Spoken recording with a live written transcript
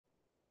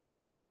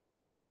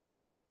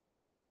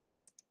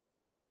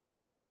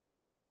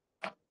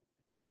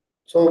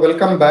So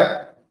welcome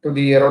back to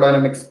the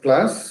aerodynamics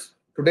class.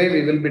 Today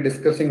we will be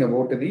discussing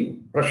about the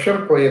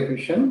pressure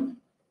coefficient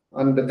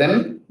and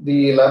then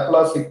the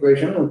Laplace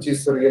equation, which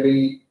is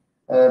really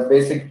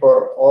basic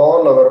for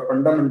all our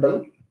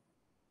fundamental,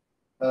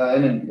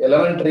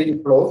 elementary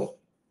flows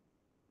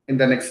in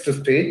the next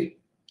stage,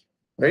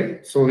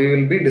 right? So we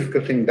will be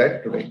discussing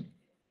that today.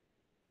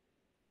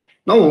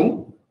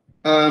 Now,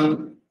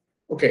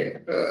 okay.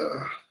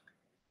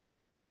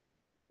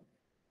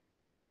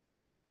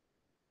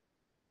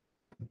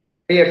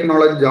 I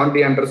acknowledge John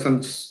D.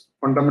 Anderson's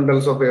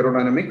Fundamentals of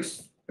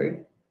Aerodynamics,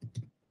 right?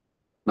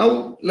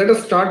 Now, let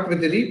us start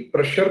with the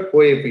pressure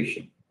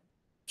coefficient.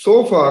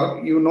 So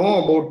far, you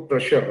know about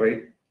pressure,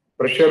 right?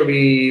 Pressure,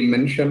 we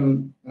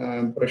mention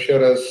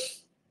pressure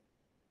as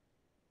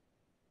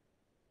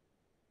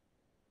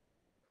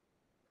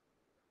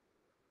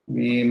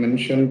in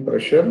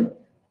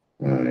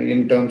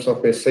terms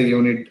of SI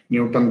unit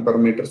Newton per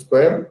meter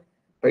square,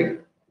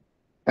 right?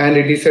 And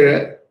it is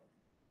a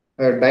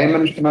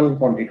dimensional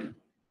quantity,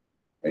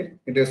 right?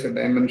 It is a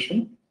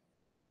dimension.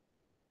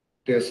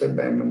 It is a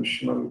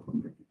dimensional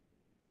quantity.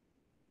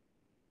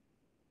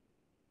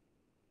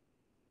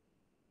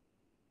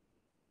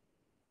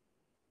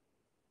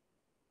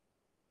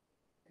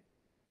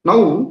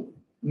 Now,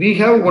 we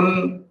have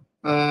one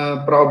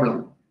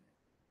problem.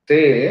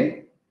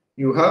 Say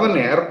you have an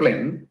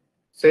airplane.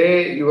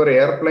 Say your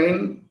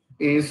airplane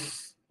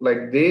is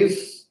like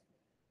this,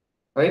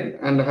 right?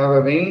 And have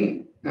a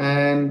wing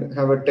and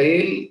have a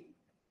tail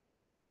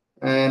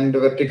and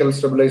vertical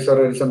stabilizer,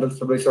 horizontal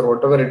stabilizer,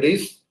 whatever it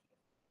is.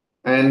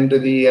 And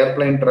the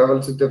airplane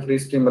travels with the free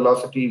stream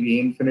velocity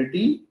v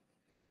infinity.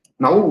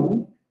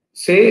 Now,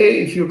 say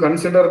if you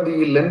consider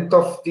the length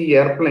of the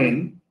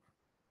airplane,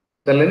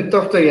 the length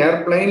of the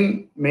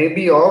airplane may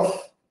be of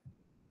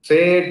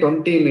say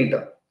 20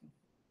 meter.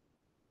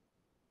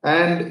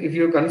 And if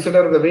you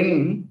consider the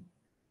wing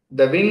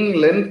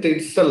length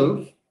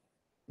itself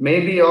may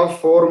be of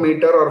 4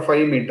 meter or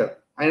 5 meter.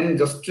 I am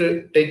just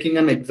taking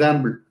an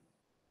example.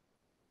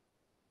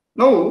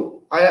 Now,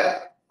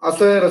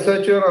 as a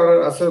researcher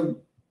or as an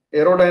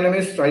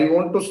aerodynamist, I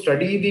want to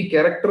study the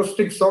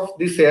characteristics of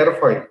this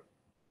airfoil,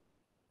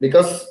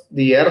 because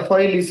the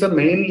airfoil is a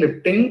main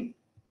lifting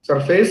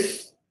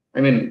surface.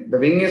 I mean, the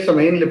wing is a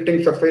main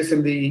lifting surface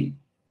in the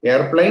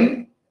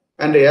airplane,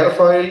 and the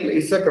airfoil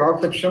is a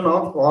cross section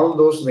of all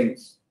those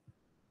wings.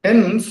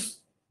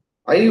 Hence,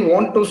 I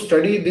want to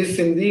study this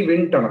in the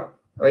wind tunnel,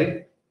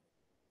 right?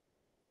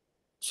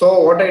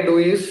 So what I do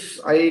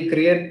is I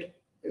create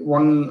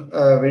one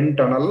wind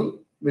tunnel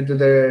with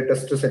the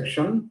test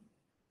section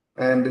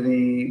and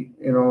the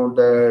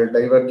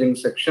diverging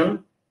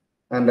section,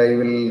 and I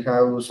will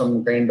have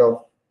some kind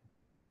of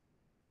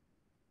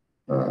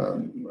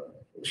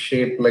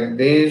shape like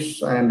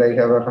this, and I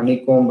have a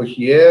honeycomb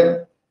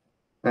here,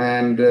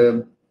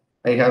 and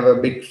I have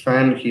a big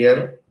fan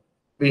here.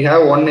 We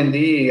have one in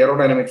the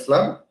aerodynamics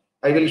lab.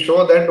 I will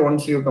show that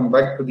once you come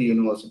back to the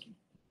university.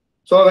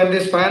 So when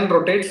this fan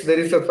rotates, there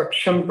is a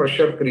suction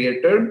pressure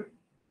created,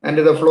 and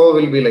the flow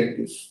will be like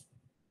this.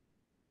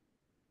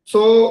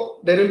 So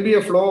there will be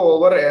a flow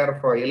over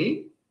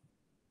airfoil,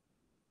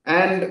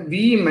 and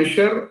we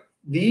measure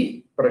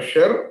the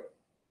pressure,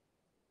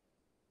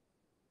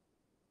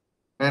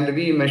 and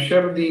we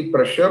measure the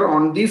pressure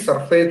on the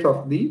surface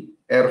of the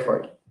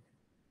airfoil.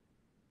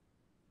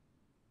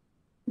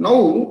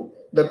 Now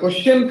the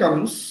question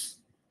comes,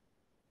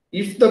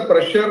 if the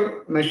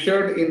pressure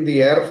measured in the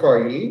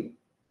airfoil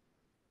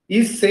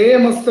is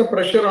same as the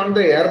pressure on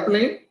the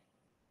airplane?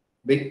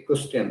 Big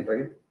question,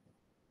 right?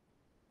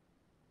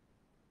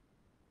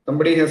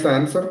 Somebody has an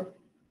answer?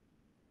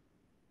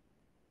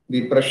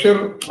 The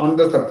pressure on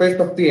the surface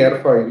of the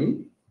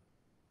airfoil,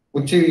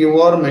 which you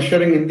are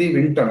measuring in the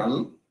wind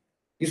tunnel,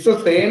 is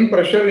the same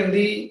pressure in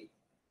the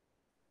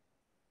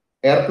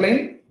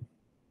airplane?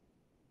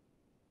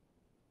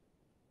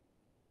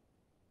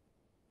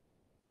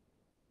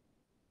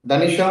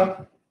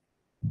 Danisha?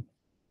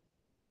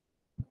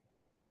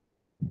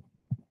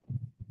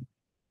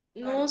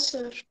 No,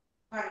 sir.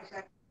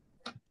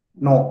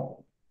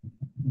 No.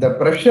 The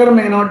pressure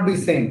may not be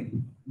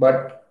same,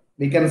 but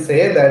we can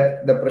say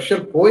that the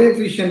pressure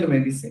coefficient may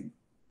be same,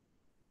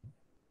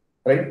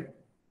 right?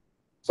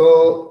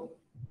 So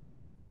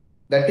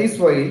that is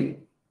why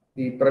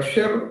the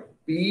pressure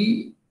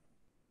P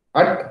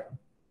at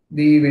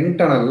the wind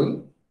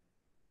tunnel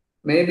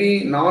may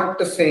be not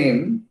the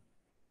same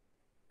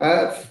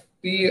as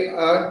P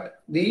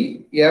at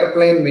the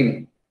airplane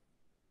wing.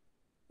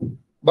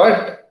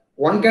 But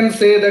one can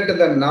say that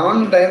the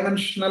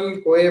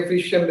non-dimensional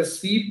coefficient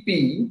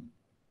Cp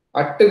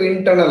at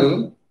wind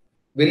tunnel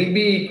will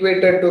be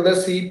equated to the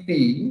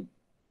Cp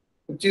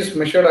which is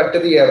measured at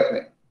the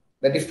airplane.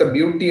 That is the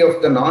beauty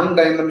of the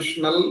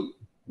non-dimensional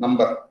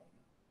number.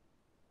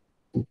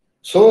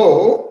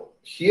 So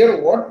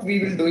here what we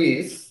will do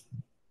is,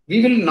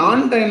 we will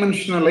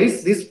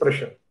non-dimensionalize this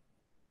pressure,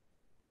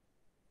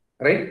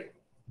 right?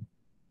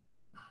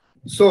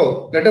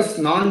 So let us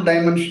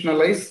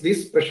non-dimensionalize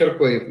this pressure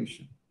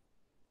coefficient.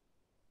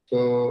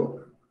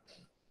 So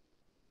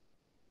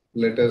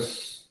let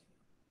us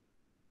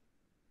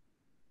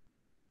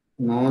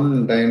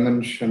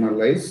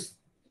non-dimensionalize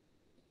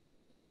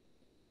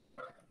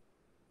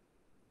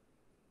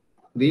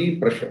the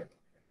pressure.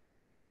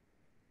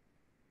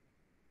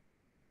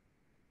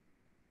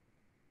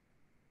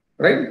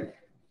 Right?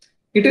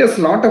 It has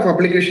a lot of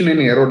application in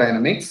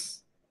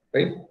aerodynamics,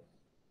 right?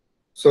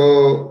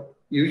 So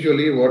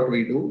usually what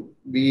we do,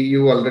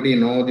 you already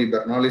know the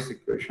Bernoulli's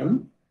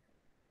equation,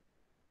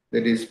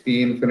 that is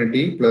P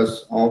infinity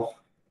plus of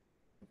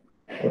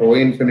rho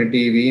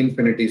infinity V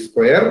infinity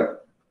square,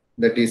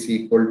 that is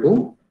equal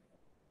to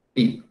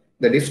T,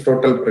 that is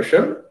total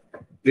pressure.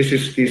 This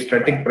is the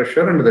static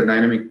pressure and the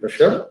dynamic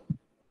pressure.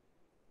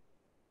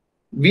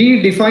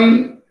 We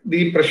define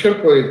the pressure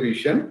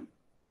coefficient,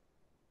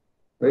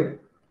 right?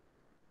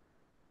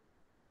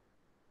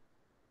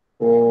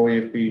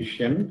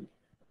 Coefficient,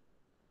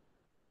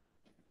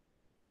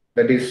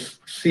 that is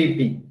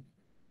Cp,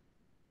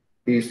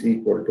 is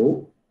equal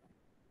to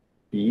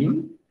P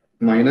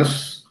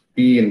minus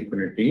P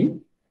infinity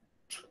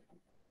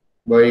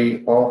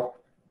by of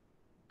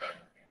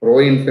rho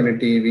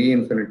infinity V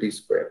infinity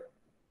square.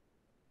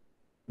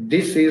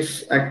 This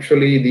is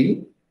actually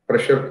the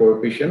pressure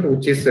coefficient,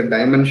 which is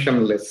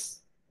dimensionless.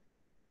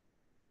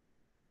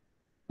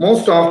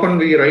 Most often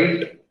we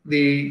write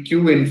the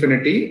Q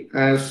infinity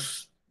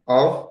as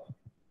of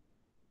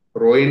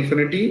rho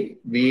infinity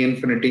V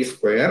infinity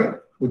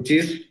square, which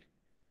is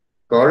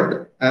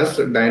called as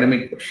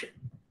dynamic pressure.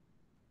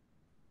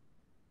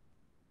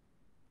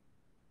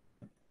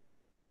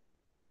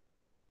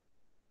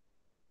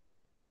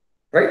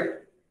 Right?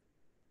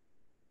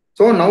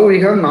 So now we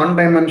have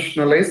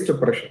non-dimensionalized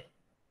pressure.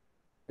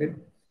 Right?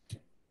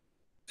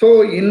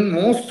 So in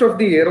most of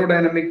the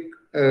aerodynamic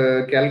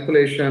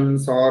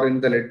calculations or in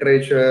the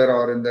literature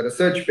or in the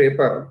research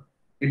paper,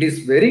 it is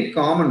very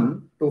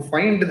common to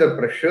find the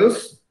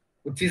pressures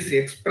which is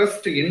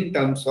expressed in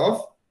terms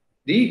of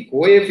the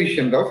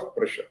coefficient of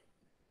pressure.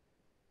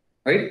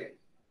 Right?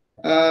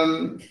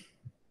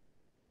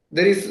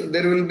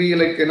 There will be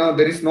like,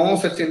 there is no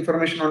such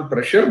information on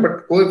pressure,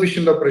 but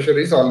coefficient of pressure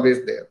is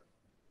always there.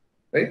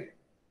 Right?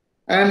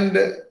 And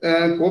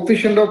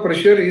coefficient of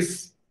pressure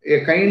is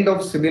a kind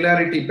of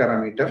similarity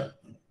parameter,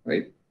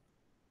 right?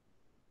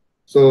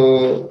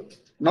 So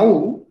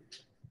now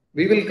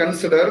we will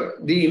consider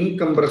the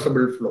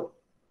incompressible flow.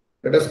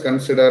 Let us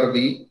consider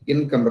the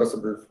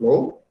incompressible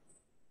flow.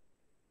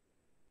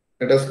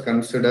 Let us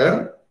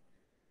consider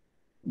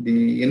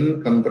the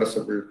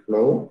incompressible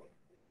flow.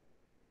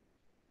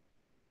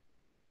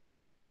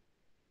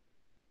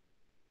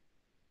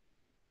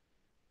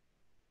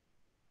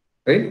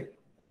 Right?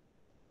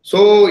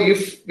 So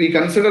if we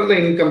consider the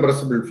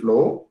incompressible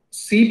flow,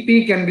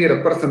 Cp can be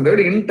represented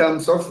in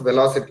terms of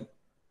velocity.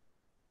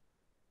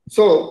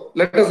 So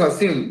let us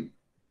assume,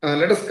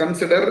 let us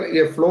consider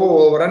a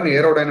flow over an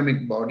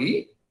aerodynamic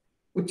body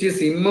which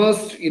is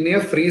immersed in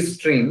a free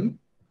stream,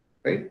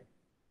 right?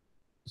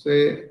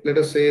 Say, let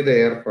us say the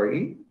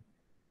airfoil,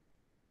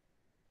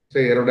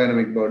 say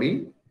aerodynamic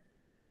body,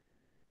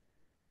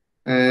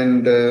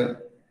 and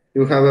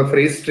you have a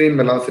free stream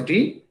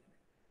velocity.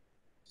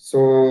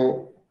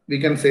 So we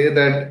can say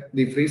that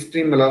the free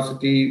stream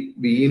velocity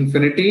V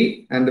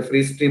infinity and the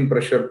free stream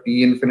pressure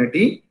P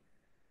infinity,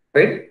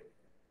 right?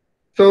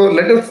 So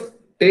let us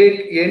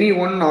take any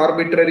one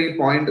arbitrary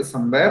point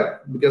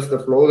somewhere because the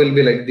flow will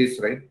be like this,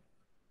 right?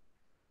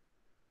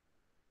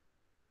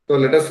 So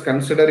let us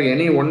consider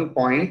any one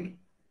point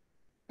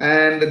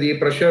and the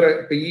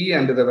pressure P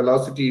and the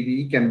velocity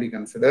V can be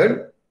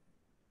considered.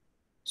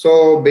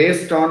 So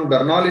based on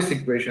Bernoulli's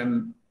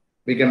equation,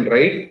 we can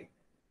write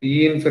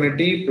P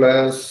infinity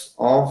plus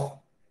of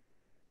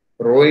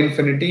rho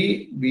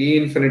infinity V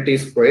infinity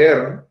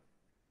square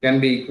can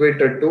be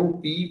equated to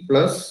P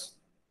plus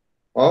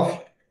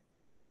of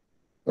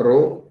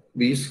rho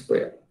V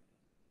square.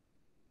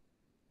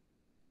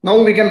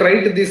 Now we can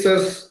write this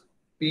as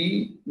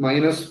P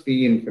minus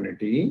P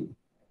infinity,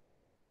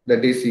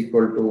 that is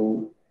equal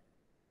to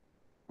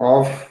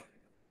of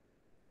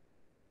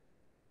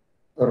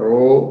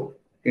rho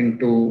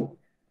into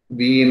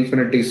V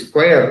infinity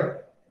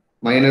square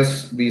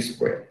minus V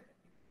square,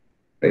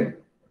 right?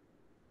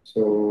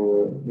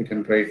 So we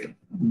can write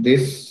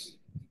this,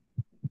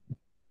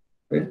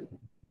 right?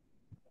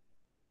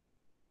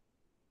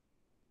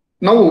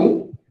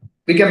 Now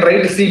we can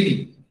write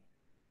Cp.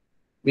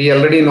 We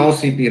already know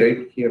Cp,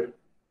 right? Here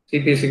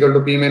Cp is equal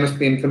to P minus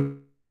P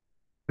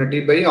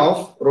infinity by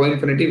of rho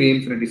infinity V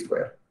infinity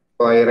square.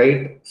 So I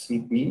write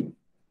Cp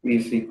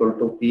is equal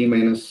to P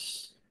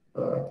minus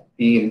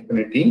P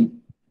infinity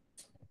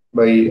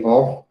by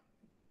of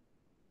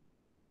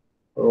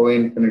rho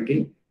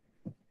infinity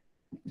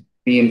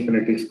P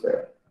infinity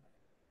square.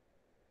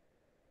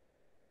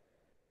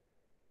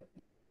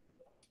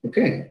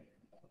 Okay.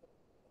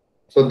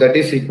 So that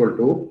is equal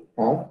to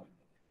of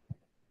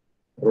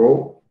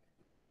rho.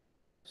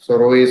 So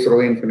rho is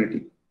rho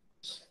infinity.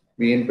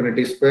 V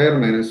infinity square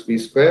minus V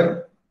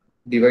square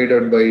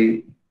divided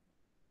by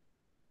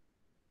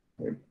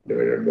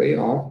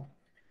of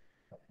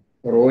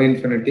rho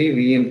infinity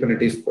V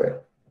infinity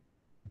square.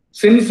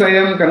 Since I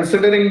am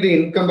considering the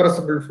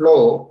incompressible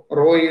flow,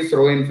 rho is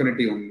rho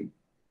infinity only.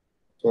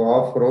 So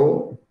of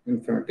rho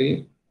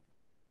infinity,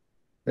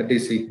 that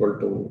is equal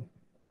to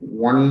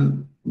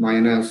 1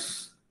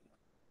 minus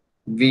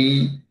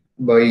V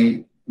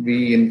by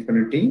V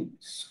infinity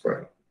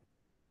square.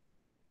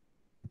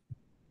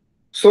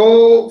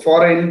 So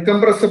for an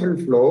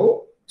incompressible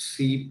flow,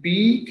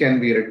 Cp can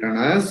be written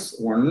as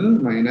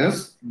 1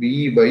 minus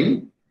V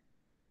by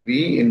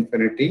V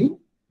infinity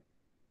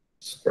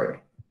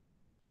square.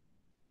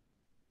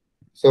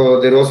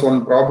 So there was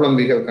one problem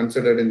we have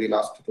considered in the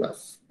last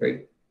class,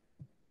 right?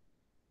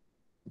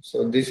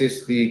 So this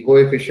is the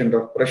coefficient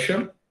of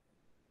pressure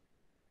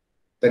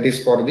that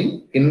is for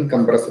the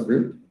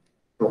incompressible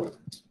flow.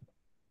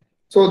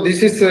 So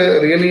this is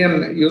really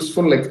an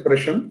useful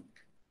expression,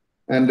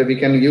 and we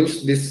can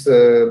use this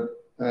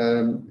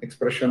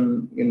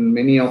expression in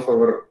many of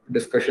our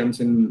discussions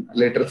in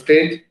later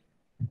stage,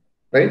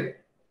 right?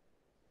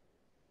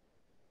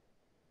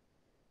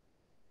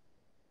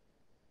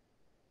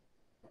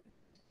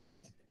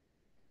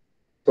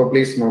 So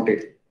please note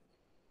it.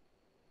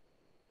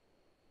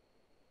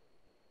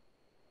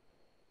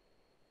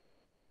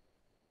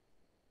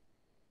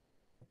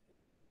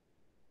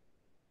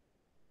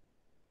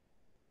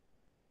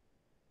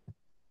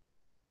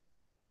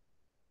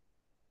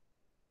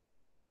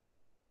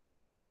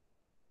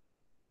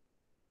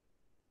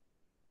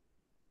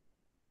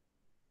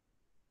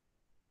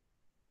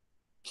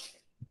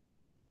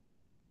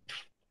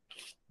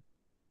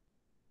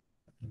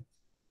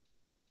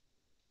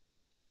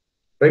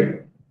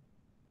 Right?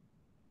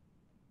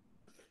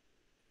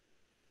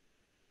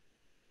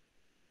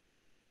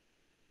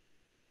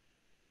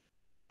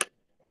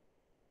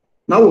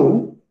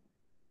 Now,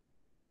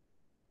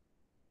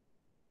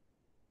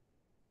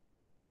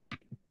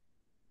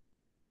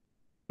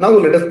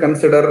 let us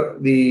consider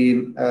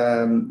the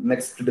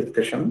next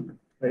discussion,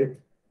 right?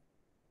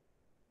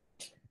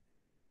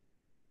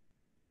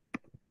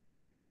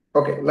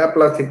 Okay,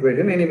 Laplace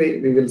equation. Anyway,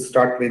 we will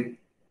start with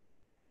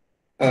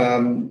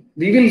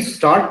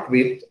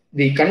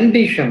the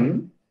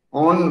condition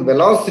on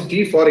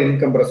velocity for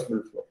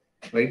incompressible flow,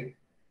 right?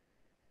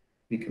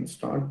 We can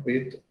start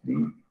with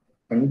the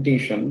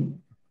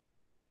condition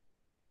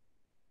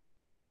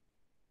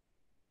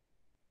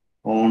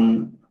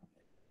on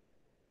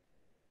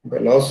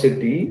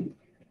velocity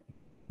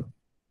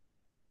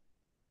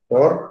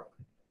for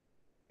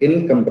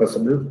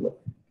incompressible flow.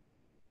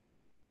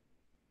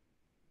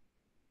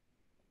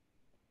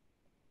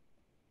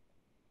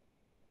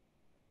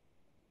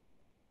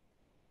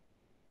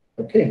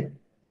 Okay.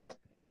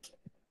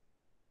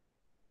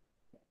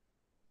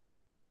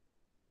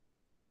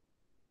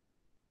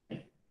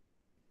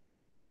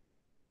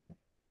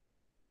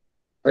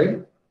 Right.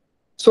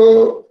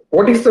 So,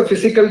 what is the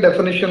physical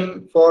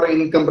definition for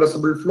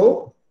incompressible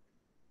flow?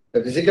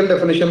 The physical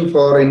definition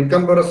for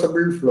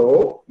incompressible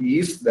flow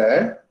is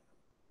that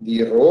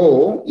the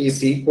rho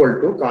is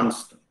equal to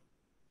constant.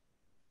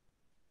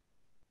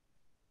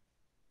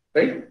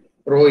 Right?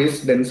 Rho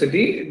is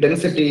density.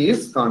 Density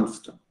is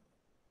constant.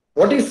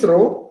 What is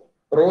rho?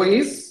 Rho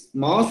is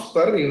mass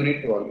per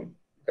unit volume.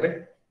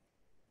 Correct?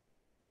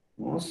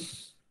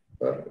 Mass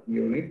per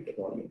unit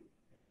volume.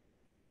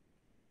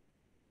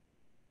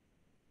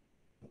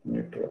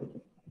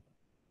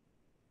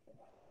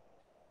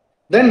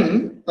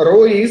 Then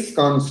rho is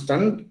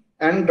constant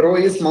and rho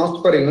is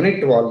mass per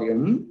unit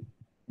volume.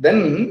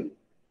 Then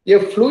a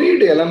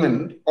fluid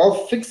element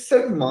of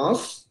fixed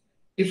mass,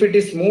 if it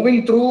is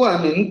moving through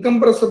an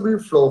incompressible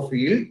flow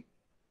field,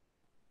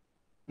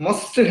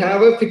 must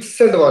have a fixed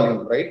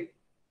volume, right?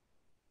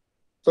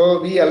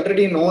 So we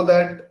already know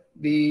that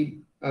the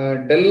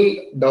del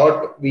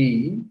dot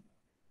V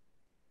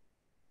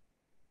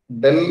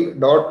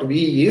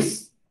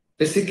is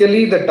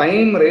physically the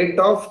time rate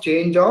of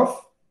change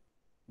of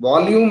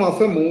volume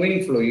of a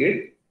moving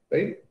fluid,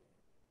 right?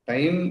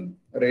 Time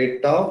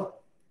rate of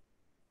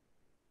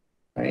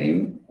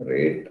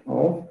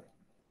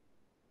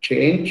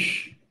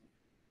change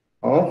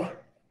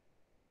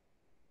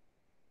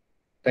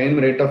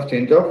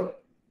of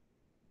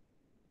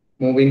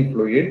moving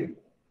fluid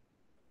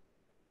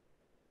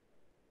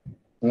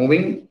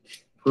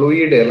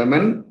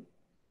element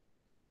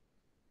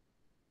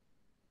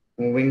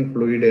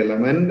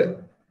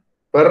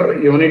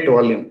per unit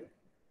volume,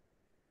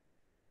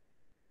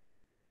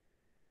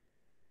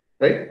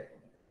 right?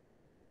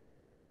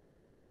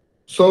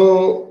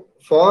 So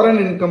for an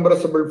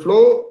incompressible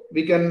flow,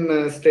 we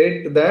can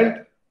state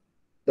that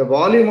the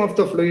volume of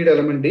the fluid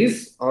element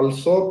is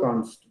also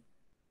constant,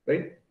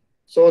 right?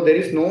 So there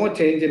is no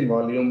change in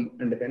volume,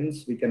 and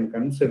hence we can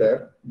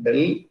consider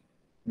del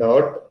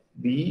dot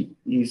V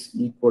is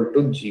equal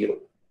to 0,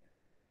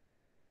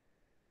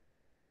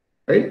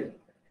 right?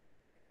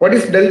 What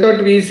is del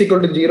dot V is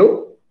equal to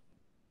 0?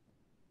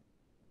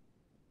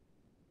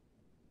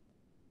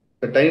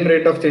 The time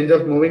rate of change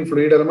of moving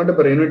fluid element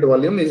per unit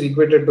volume is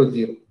equated to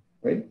 0,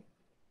 right?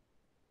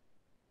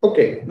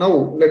 Okay, now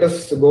let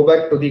us go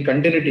back to the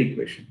continuity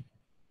equation.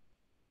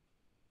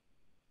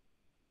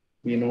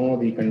 We know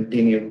the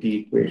continuity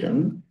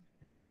equation.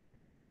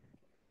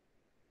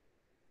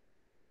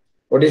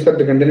 What is that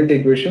the continuity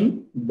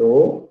equation?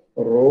 Dou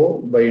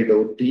rho by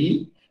dou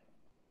t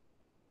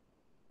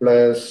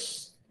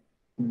plus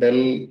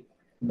del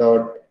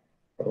dot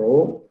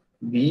rho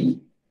v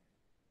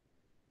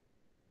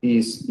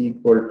is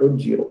equal to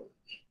 0.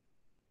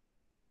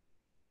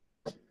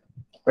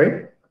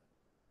 Right?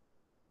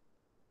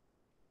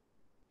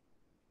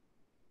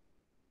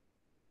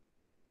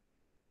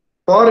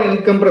 For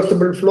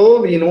incompressible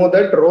flow, we know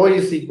that rho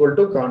is equal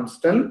to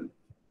constant,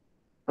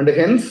 and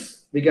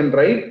hence we can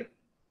write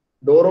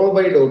dou rho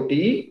by dou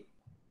t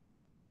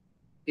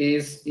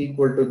is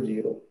equal to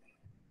 0.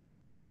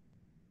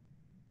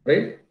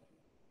 Right?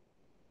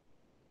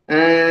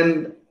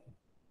 And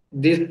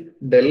this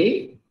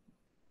del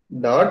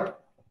dot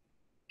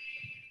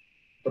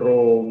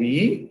rho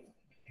v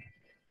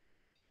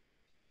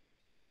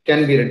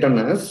can be written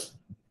as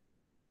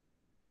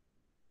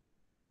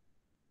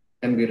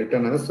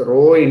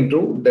rho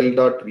into del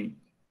dot v.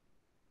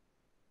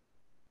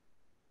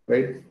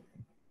 Right?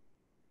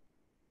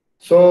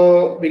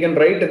 So we can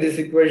write this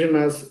equation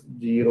as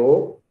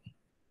 0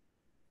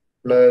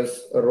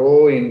 plus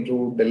rho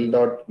into del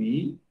dot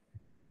v,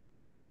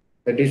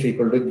 that is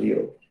equal to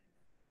 0.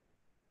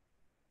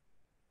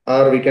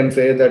 Or we can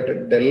say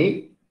that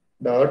del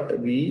dot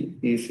v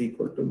is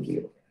equal to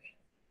 0.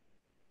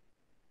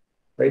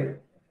 Right?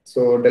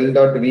 So del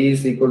dot v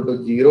is equal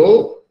to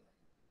 0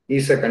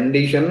 is a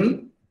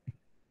condition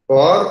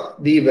for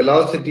the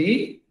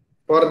velocity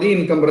for the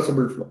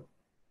incompressible flow.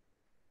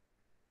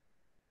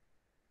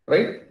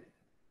 Right?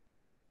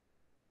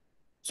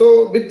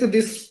 So with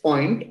this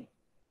point,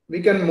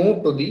 we can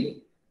move to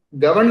the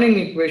governing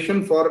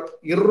equation for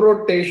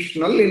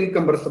irrotational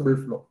incompressible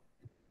flow.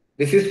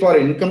 This is for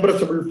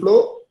incompressible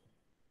flow.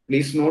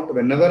 Please note,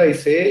 whenever I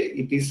say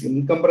it is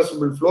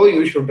incompressible flow,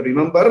 you should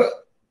remember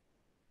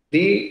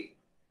the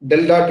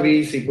del dot v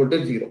is equal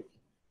to 0.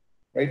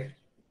 Right?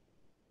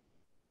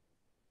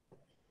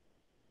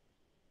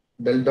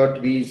 Del dot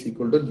v is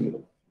equal to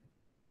 0.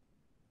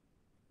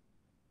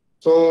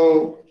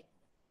 So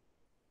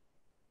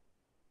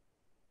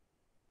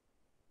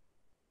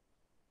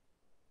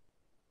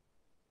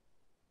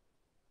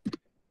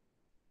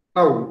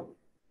now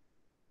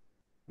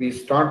we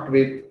start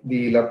with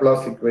the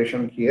Laplace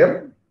equation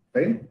here,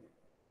 right?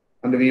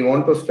 And we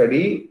want to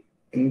study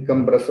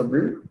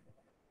incompressible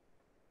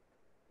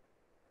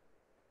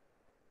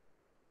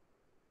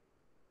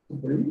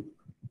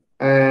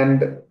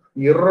and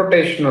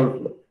irrotational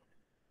flow.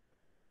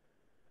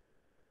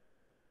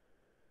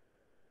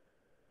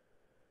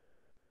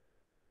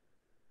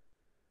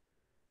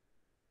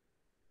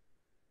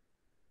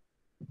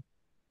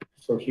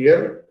 So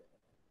here,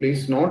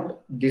 please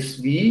note this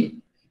V,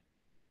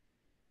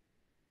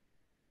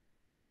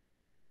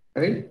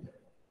 right?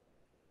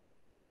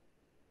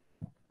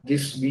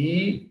 This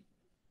V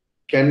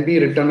can be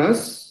written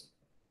as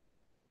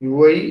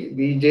Ui,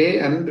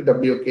 Vj and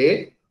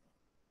Wk.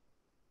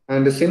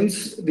 And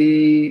since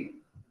the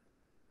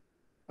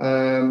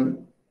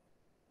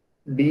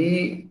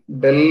d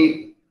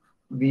del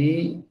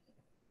V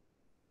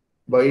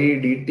by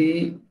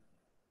dt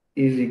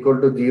is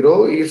equal to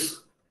 0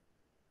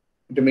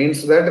 it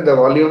means that the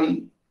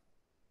volume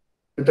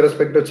with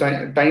respect to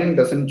time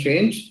doesn't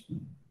change,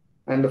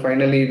 and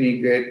finally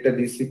we get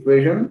this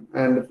equation,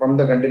 and from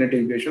the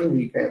continuity equation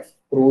we can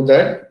prove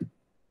that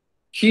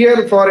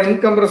here for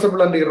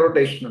incompressible and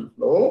irrotational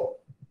flow,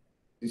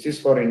 this is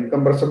for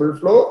incompressible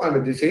flow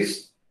and this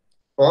is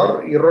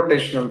for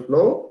irrotational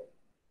flow,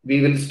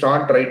 we will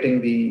start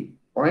writing the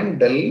point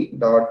del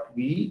dot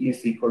v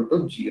is equal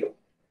to 0.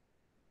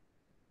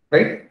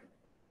 Right?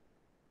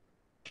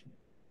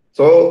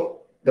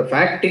 So the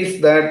fact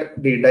is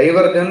that the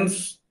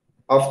divergence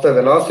of the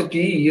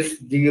velocity is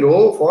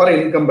 0 for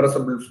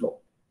incompressible flow.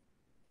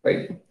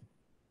 Right?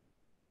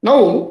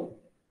 Now,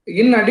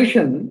 in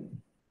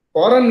addition,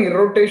 for an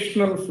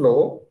irrotational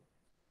flow,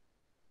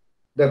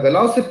 the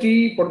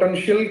velocity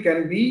potential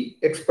can be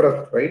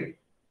expressed, right?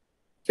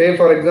 Say,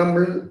 for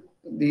example,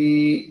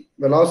 the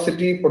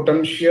velocity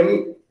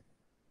potential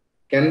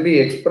can be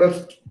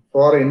expressed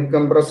for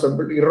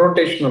incompressible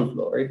irrotational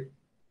flow, right?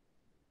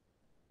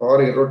 For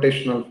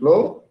irrotational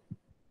flow,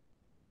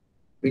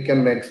 we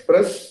can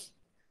express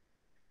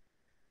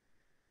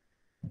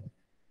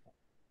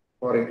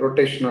for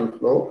irrotational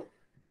flow,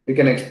 we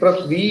can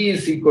express V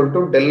is equal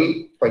to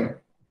del phi.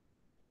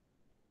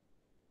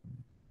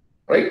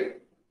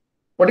 Right?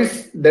 What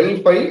is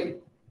del phi?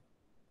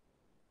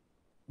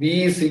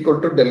 V is equal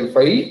to del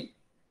phi.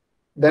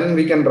 Then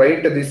we can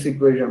write this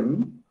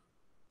equation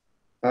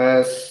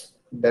as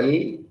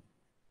del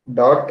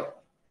dot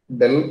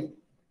del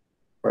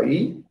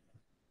phi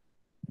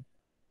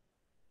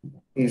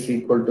is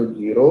equal to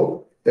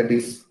 0. That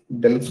is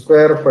del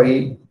square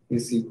phi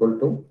is equal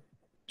to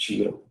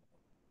 0.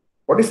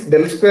 What is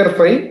del square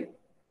phi?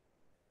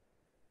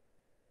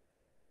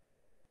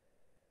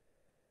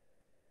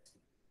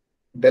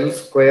 Del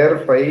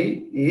square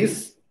phi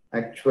is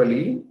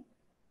actually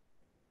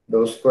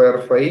dou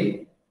square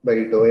phi by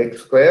dou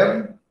x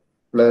square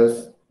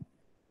plus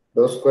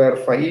dou square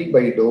phi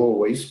by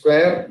dou y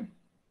square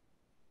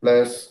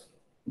plus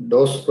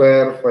dou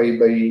square phi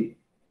by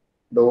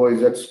dou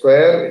z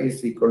square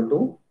is equal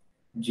to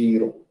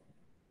 0.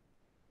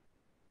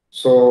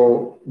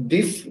 So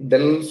this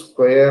del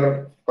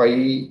square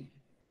phi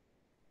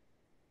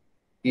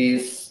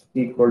is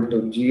equal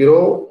to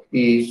 0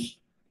 is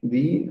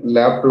the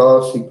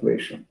Laplace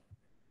equation.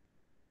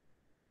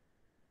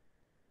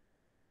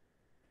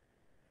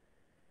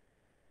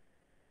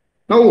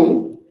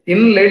 Now,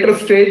 in later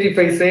stage, if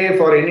I say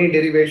for any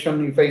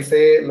derivation, if I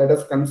say let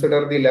us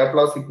consider the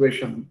Laplace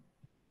equation,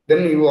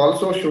 then you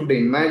also should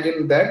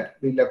imagine that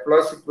the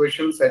Laplace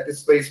equation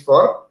satisfies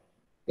for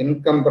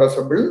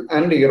incompressible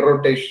and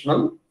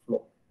irrotational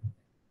flow,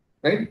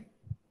 right?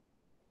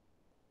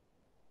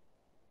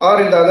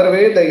 Or in the other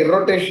way, the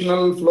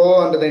irrotational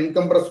flow and the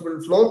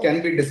incompressible flow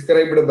can be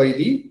described by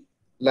the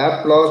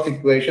Laplace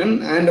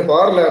equation, and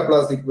for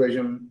Laplace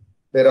equation,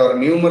 there are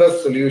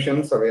numerous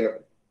solutions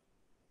available,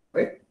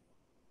 right?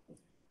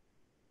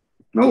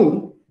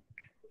 Now,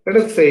 let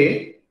us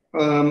say,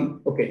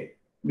 okay,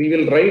 we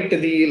will write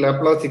the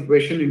Laplace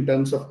equation in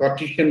terms of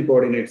Cartesian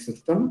coordinate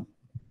system.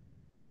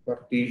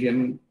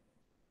 Cartesian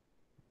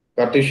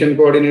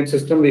coordinate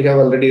system we have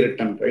already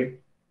written, right?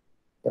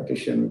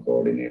 Cartesian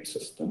coordinate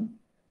system.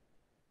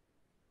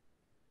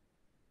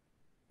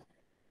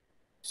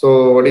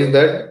 So what is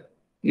that?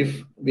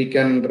 If we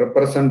can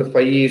represent phi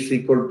is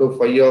equal to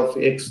phi of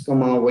x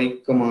comma y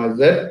comma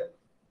z,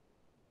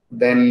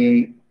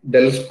 then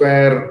del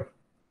square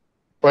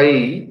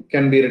phi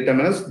can be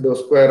written as dou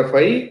square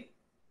phi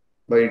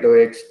by dou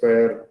x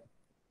square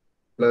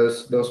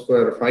plus dou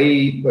square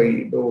phi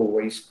by dou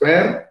y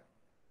square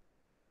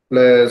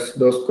plus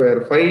dou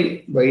square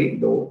phi by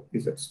dou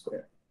z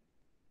square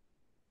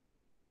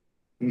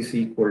is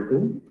equal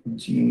to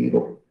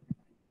 0.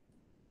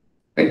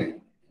 Right?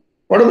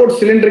 What about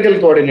cylindrical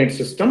coordinate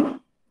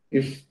system?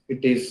 If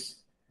it is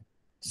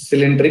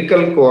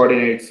cylindrical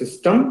coordinate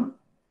system,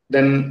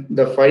 then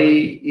the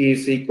phi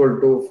is equal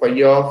to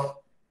phi of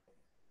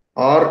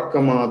r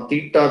comma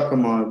theta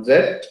comma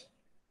z,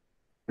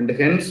 and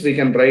hence we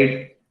can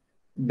write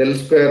del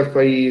square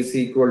phi is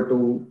equal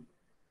to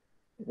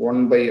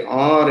 1 by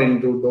r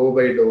into dou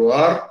by dou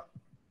r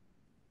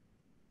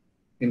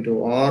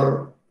into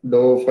r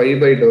dou phi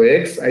by dou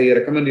x. I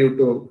recommend you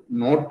to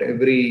note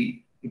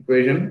every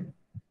equation,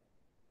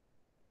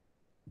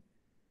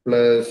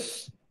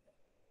 plus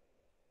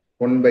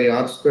 1 by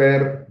r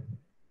square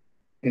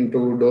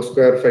into dou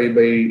square phi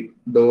by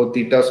dou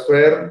theta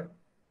square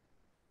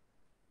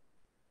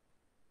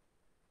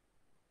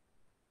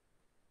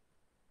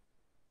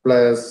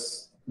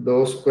plus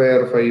dou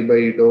square phi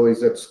by dou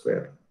z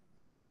square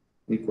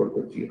equal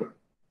to 0.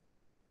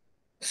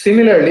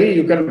 Similarly,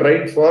 you can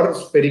write for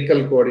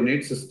spherical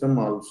coordinate system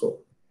also.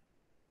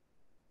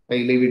 I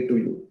leave it to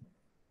you.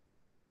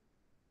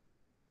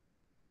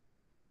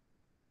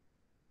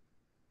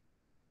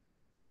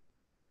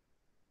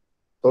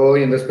 So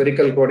in the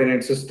spherical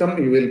coordinate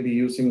system, you will be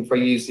using phi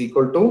is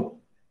equal to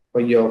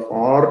phi of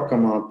r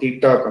comma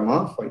theta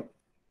comma phi.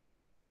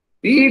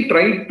 We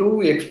try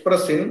to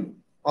express in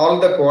all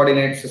the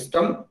coordinate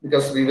system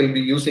because we will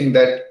be using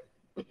that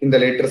in the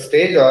later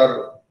stage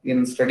or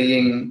in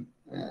studying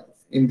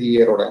in the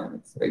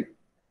aerodynamics, right?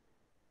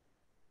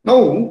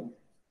 Now,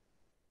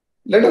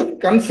 let us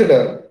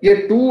consider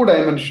a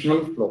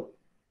two-dimensional flow,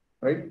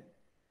 right?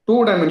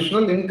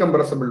 Two-dimensional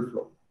incompressible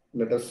flow.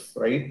 Let us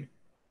write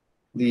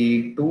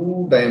the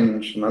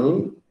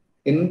two-dimensional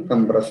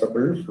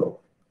incompressible flow.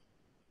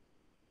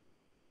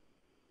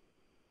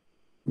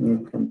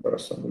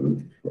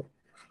 Incompressible flow.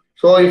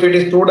 So if it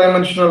is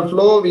two-dimensional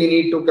flow, we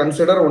need to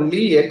consider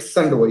only x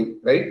and y,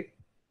 right?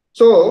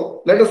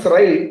 So let us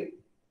write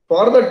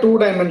for the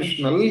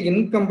two-dimensional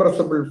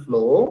incompressible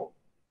flow,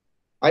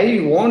 I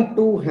want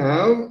to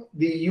have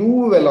the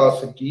u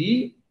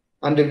velocity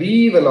and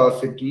v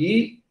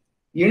velocity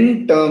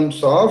in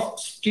terms of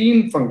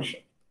stream function.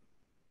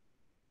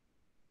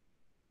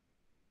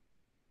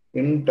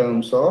 In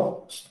terms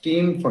of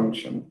stream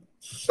function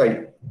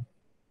psi.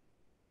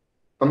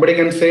 Somebody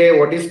can say,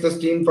 what is the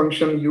stream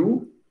function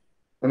u?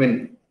 I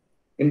mean,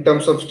 in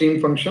terms of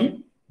stream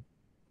function.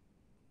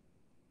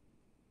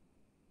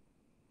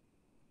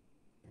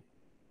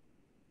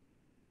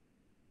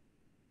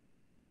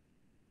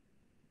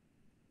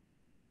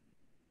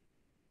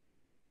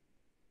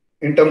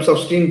 In terms of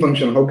stream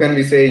function, how can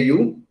we say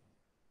u?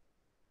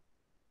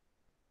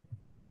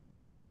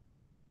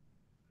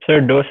 Sir,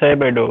 dou psi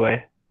by dou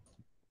y.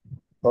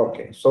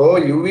 Okay, so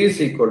u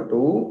is equal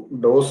to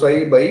dou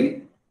psi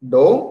by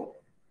dou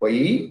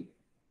y,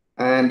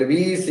 and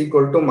v is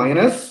equal to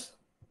minus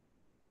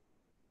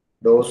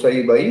dou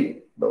psi by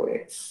dou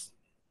x.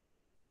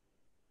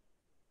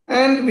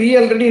 And we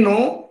already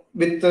know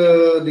with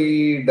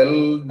the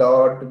del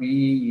dot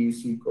v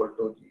is equal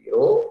to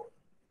 0.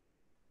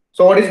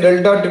 So what is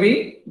del dot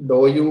v?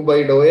 Dou u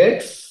by dou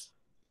x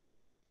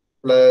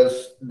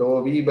plus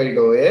dou v by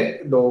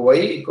dou y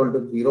equal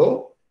to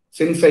 0,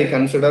 since I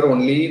consider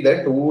only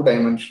the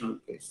two-dimensional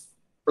case,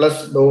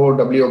 plus dou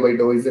w by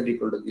dou z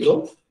equal to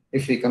 0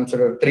 if we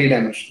consider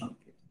three-dimensional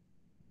case.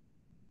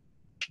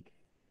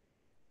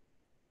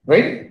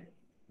 right?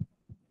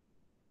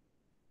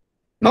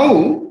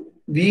 Now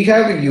we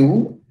have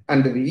u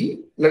and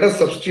v. Let us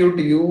substitute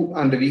u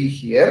and v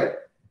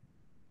here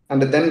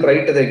and then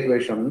write the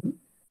equation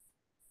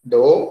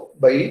dou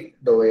by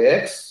dou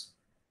x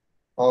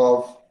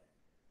of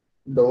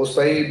dou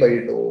psi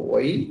by dou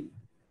y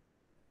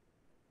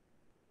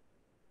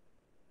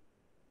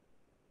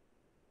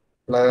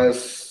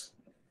plus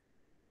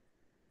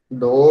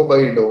dou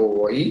by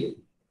dou y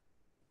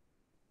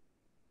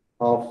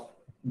of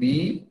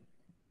b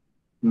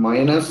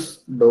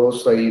minus dou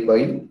psi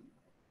by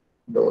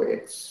dou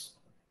x.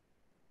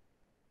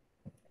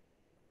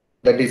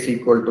 That is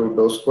equal to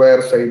dou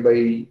square psi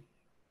by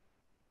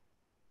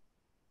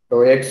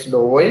dou x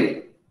dou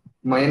y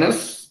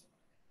minus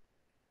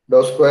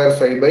dou square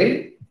psi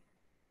by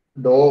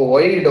dou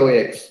y dou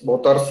x.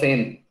 Both are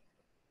same.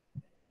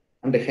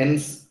 And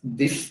hence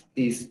this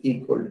is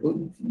equal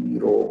to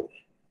 0.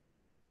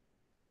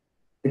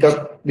 Because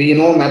we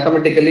know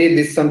mathematically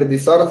this and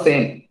this are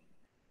same.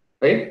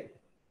 Right?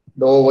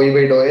 Dou y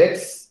by dou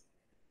x,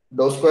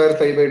 dou square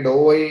psi by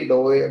dou y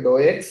dou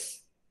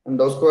x, and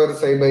dou square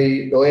psi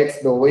by dou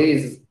x dou y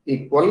is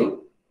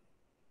equal,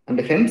 and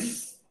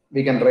hence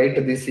we can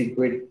write this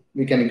equate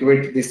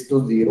this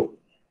to 0,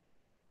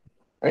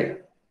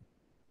 right?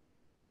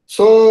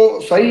 So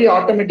psi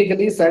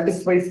automatically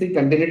satisfies the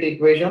continuity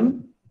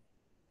equation,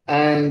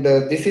 and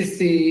this is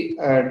the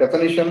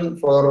definition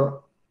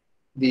for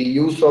the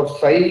use of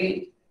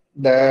psi,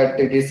 that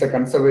it is a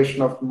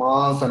conservation of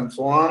mass and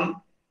so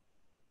on,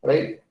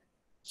 right?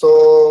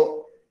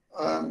 So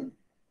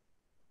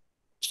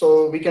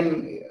so we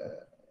can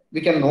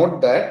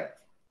note that,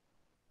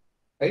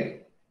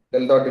 right,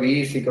 del dot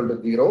v is equal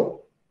to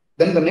 0.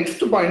 Then the next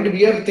point,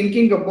 we are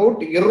thinking about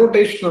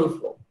irrotational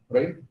flow,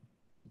 right?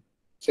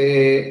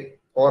 Say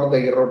for the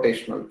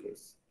irrotational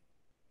case.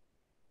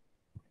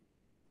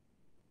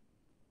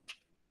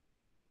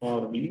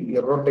 For the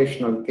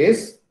irrotational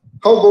case,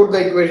 how about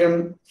the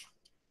equation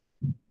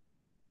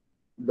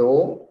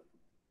dou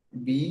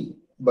v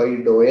by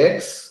dou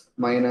x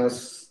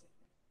minus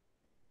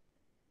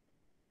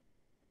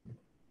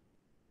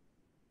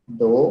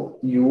dou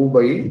u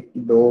by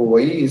dou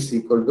y is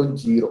equal to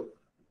 0.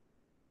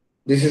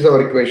 This is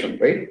our equation,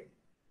 right?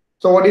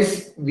 So what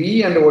is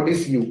v and what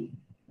is u?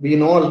 We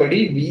know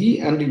already v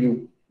and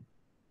u.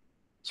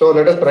 So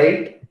let us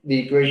write the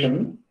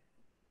equation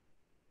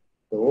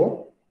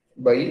dou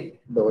by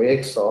dou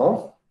x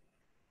of,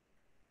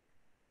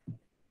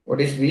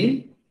 what is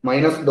v?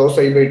 Minus dou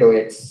psi by dou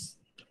x.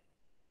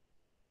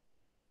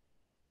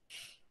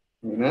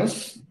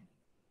 Minus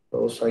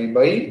dou psi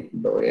by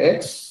dou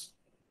x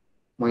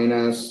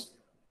minus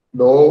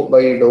dou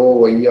by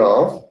dou y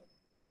of,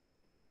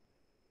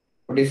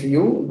 what is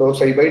u? Dou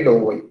psi by dou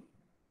y.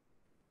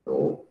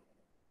 Dou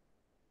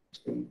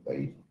psi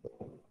by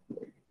dou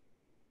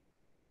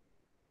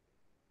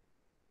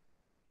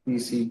y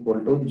is equal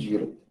to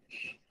 0.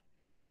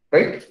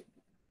 Right?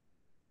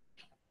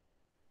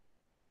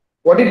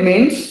 What it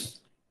means?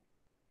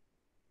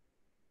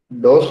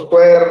 Dou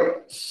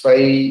square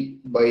psi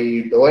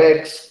by dou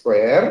x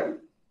square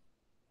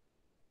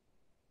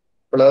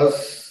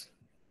plus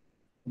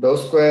dou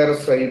square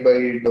psi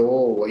by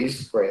dou y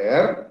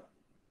square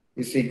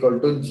is equal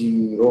to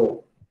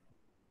 0.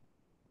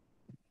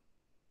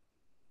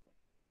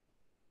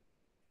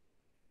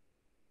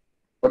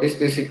 What is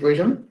this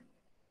equation?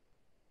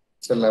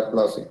 It's a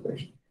Laplace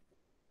equation.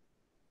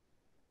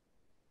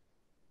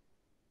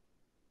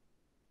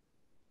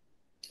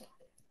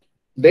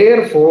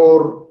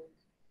 Therefore,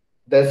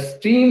 the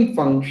stream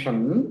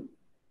function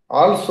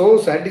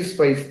also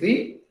satisfies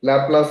the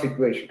Laplace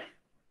equation,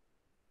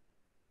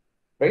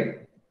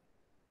 right?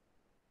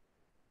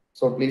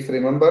 So please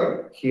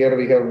remember, here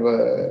we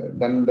have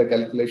done the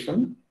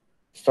calculation.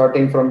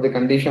 Starting from the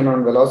condition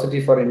on velocity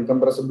for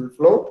incompressible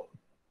flow,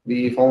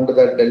 we found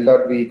that del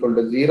dot v equal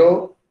to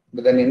 0.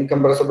 But then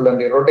incompressible and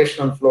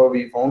irrotational flow,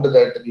 we found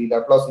that the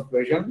Laplace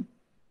equation,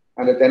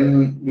 and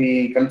then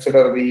we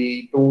consider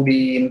the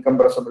 2D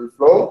incompressible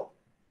flow,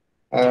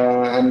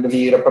 and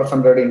we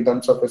represented in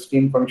terms of a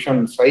stream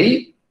function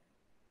psi,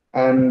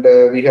 and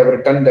we have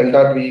written del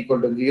dot v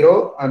equal to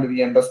 0, and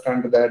we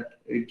understand that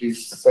it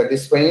is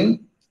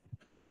satisfying.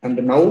 And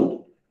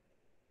now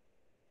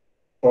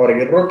for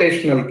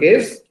irrotational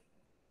case,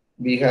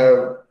 we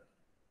have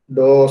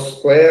dou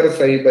square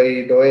psi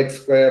by dou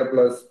x square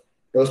plus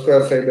dou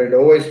square psi by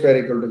dou y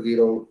square equal to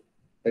 0.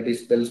 That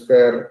is del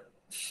square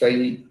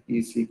psi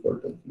is equal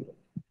to 0.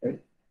 Right?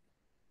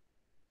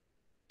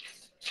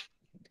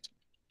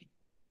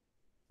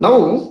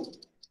 Now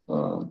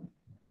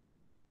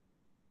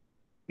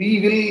we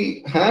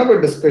will have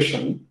a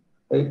discussion,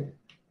 right,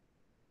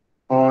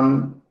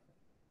 on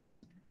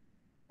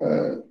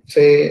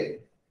say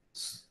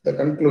the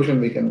conclusion,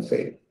 we can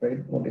say,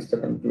 right? What is the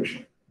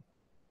conclusion?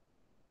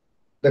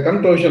 The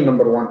conclusion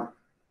number 1.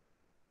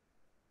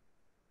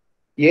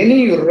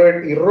 Any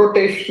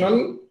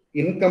irrotational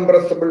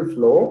incompressible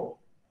flow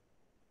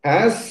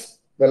has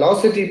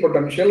velocity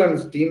potential and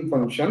stream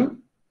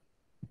function,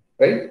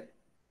 right?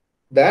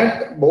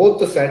 that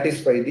both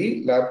satisfy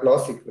the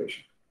Laplace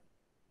equation.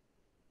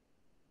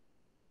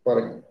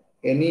 For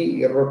any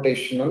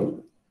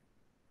irrotational,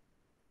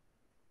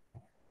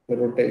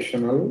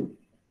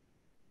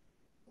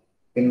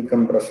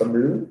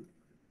 incompressible,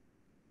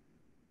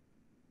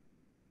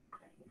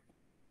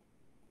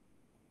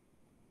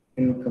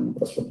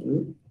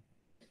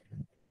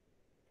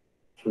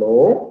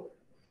 flow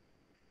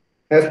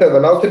has a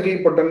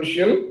velocity,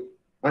 potential,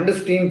 and a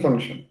steam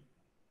function,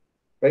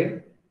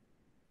 right?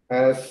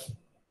 As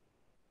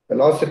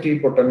velocity,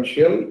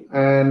 potential,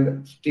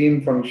 and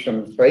steam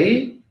function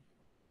phi,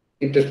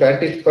 it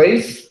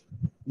satisfies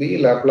the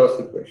Laplace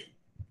equation.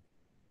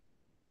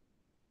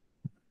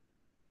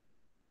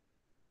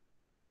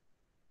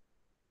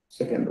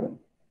 Second one.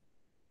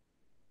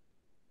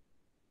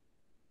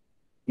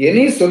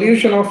 Any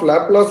solution of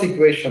Laplace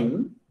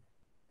equation,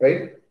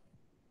 right?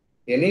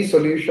 Any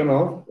solution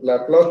of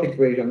Laplace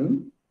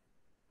equation,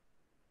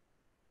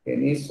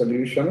 any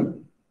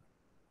solution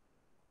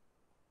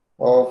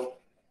of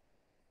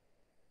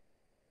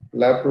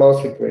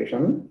Laplace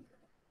equation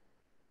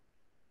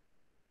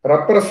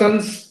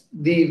represents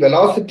the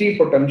velocity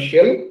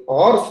potential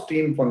or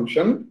steam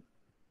function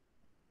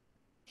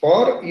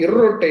for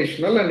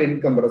irrotational and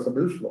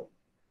incompressible flow.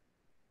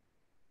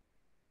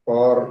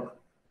 For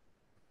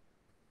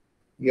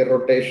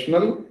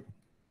irrotational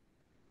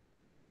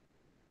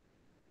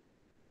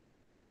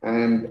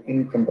and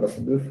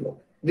incompressible flow.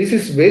 This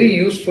is very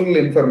useful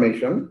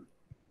information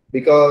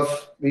because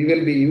we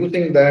will be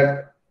using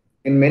that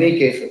in many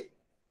cases.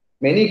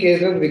 Many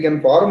cases we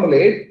can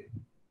formulate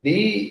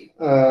the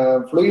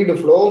fluid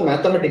flow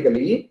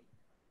mathematically,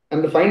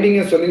 and finding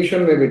a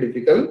solution may be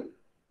difficult,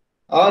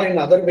 or in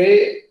other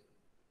way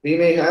we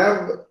may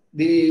have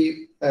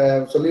the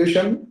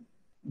solution,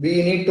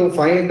 we need to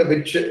find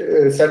which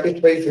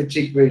satisfies which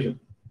equation.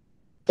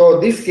 So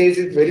this case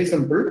is very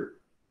simple.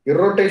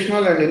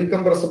 Irrotational and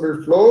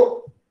incompressible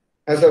flow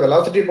has a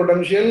velocity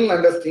potential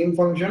and a steam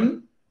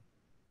function.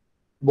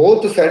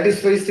 Both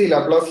satisfies the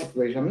Laplace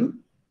equation.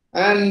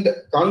 And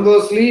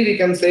conversely, we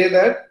can say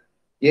that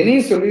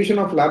any solution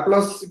of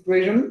Laplace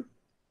equation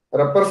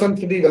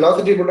represents the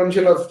velocity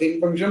potential or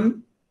steam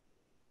function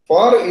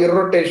for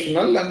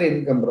irrotational and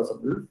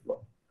incompressible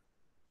flow.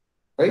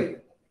 Right?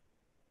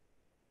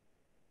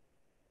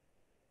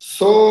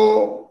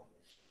 So,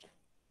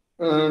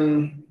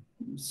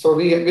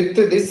 with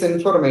this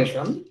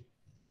information,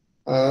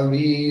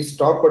 we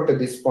stop at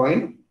this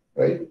point,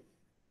 right?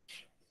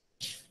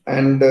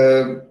 And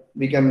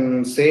we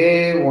can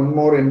say one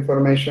more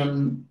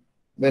information.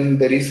 When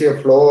there is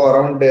a flow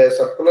around a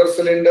circular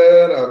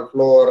cylinder or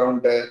flow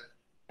around a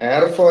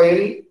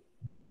airfoil,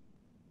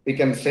 we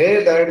can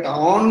say that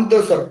on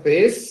the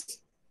surface,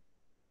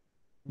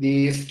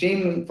 the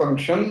steam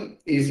function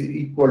is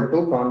equal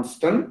to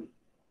constant,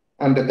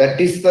 and that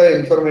is the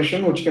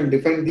information which can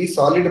define the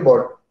solid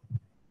body,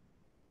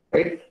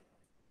 right?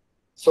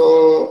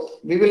 So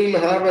we will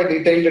have a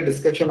detailed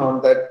discussion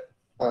on that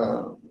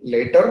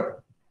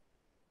later,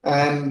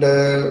 and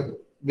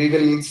we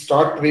will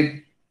start with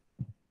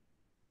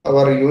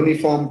our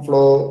uniform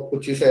flow,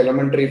 which is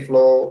elementary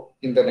flow,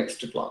 in the next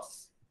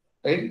class,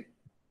 right?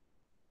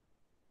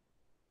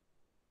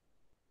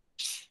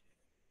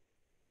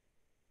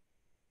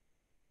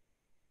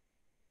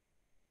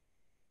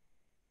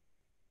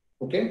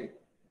 Okay.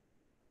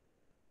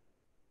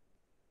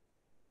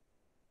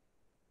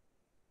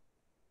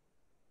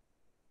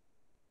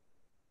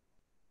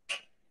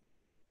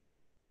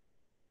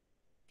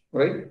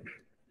 Right.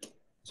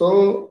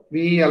 So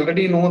we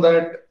already know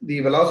that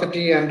the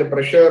velocity and the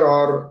pressure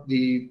are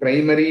the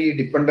primary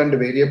dependent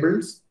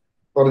variables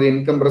for the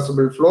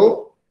incompressible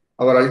flow.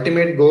 Our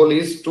ultimate goal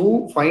is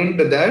to find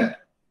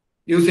that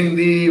using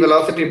the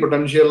velocity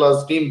potential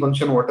or steam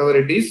function, whatever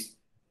it is,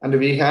 and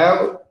we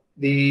have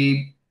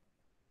the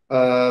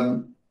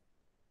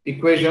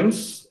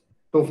equations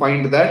to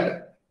find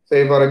that.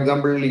 Say, for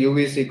example, u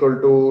is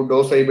equal to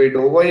dou psi by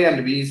dou y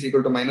and v is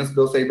equal to minus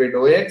dou psi by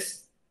dou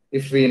x.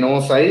 If we know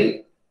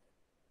psi,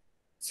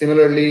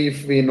 similarly,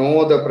 if we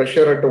know the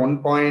pressure at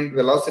one point,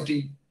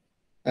 velocity,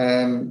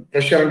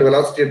 pressure and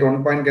velocity at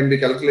one point can be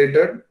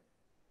calculated,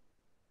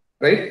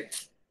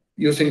 right?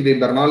 Using the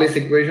Bernoulli's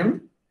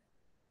equation,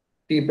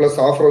 T plus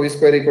half rho v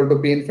square equal to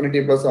P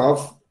infinity plus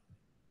half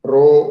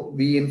rho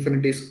V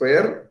infinity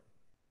square,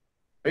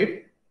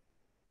 right?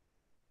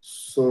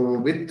 So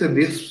with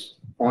these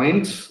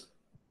points,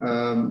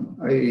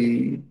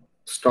 I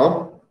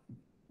stop,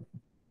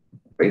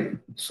 right?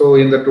 So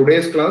in the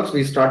today's class,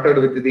 we started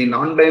with the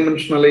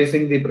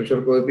non-dimensionalizing the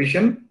pressure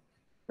coefficient.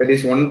 That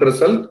is one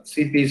result,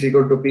 Cp is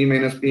equal to P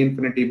minus P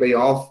infinity by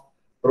half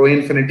rho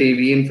infinity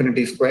V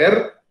infinity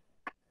square.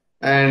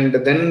 And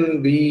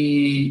then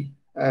we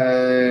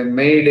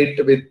made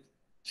it with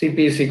Cp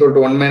is equal to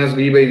 1 minus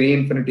V by V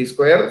infinity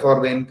square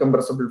for the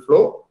incompressible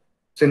flow,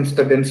 since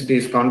the density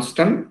is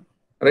constant,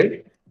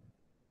 right?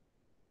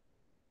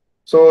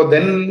 So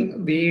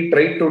then we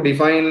try to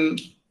define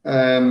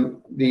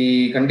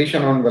the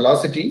condition on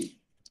velocity,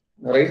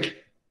 right?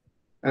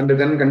 And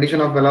then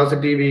condition of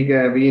velocity,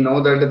 we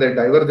know that the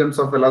divergence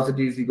of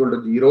velocity is equal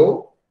to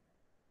 0.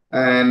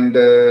 And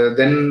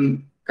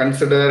then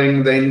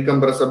considering the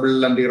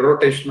incompressible and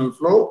irrotational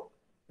flow,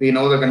 we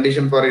know the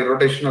condition for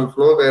irrotational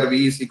flow where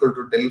V is equal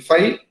to del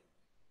phi.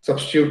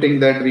 Substituting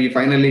that, we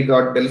finally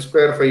got del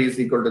square phi is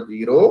equal to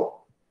 0.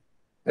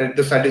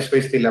 It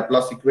satisfies the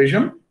Laplace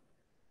equation.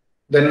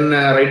 Then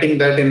writing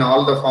that in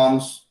all the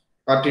forms,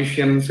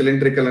 Cartesian,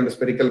 cylindrical, and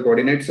spherical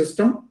coordinate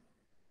system.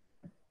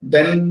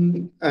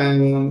 Then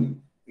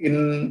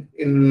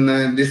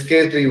in this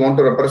case, we want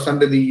to represent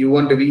the u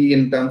and v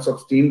in terms of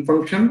steam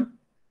function,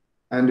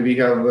 and we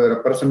have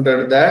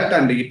represented that,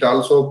 and it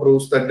also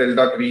proves that del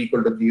dot v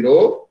equal to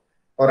 0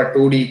 for a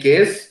 2D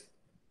case.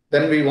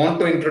 Then we want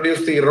to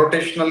introduce the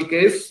rotational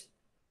case.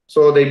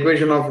 So the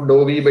equation of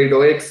dou v by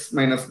dou x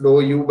minus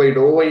dou u by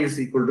dou y is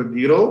equal to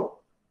 0.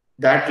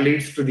 That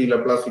leads to the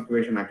Laplace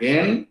equation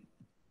again.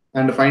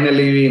 And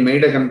finally, we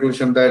made a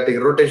conclusion that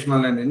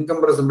irrotational and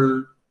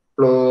incompressible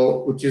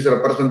flow, which is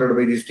represented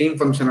by the steam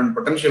function and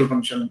potential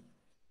function,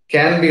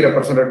 can be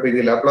represented by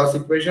the Laplace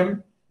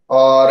equation,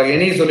 or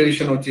any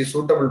solution which is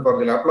suitable for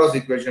the Laplace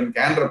equation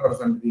can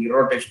represent the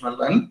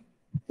irrotational and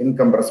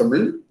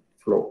incompressible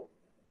flow.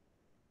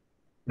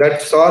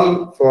 That's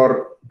all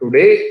for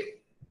today.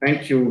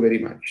 Thank you very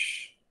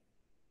much.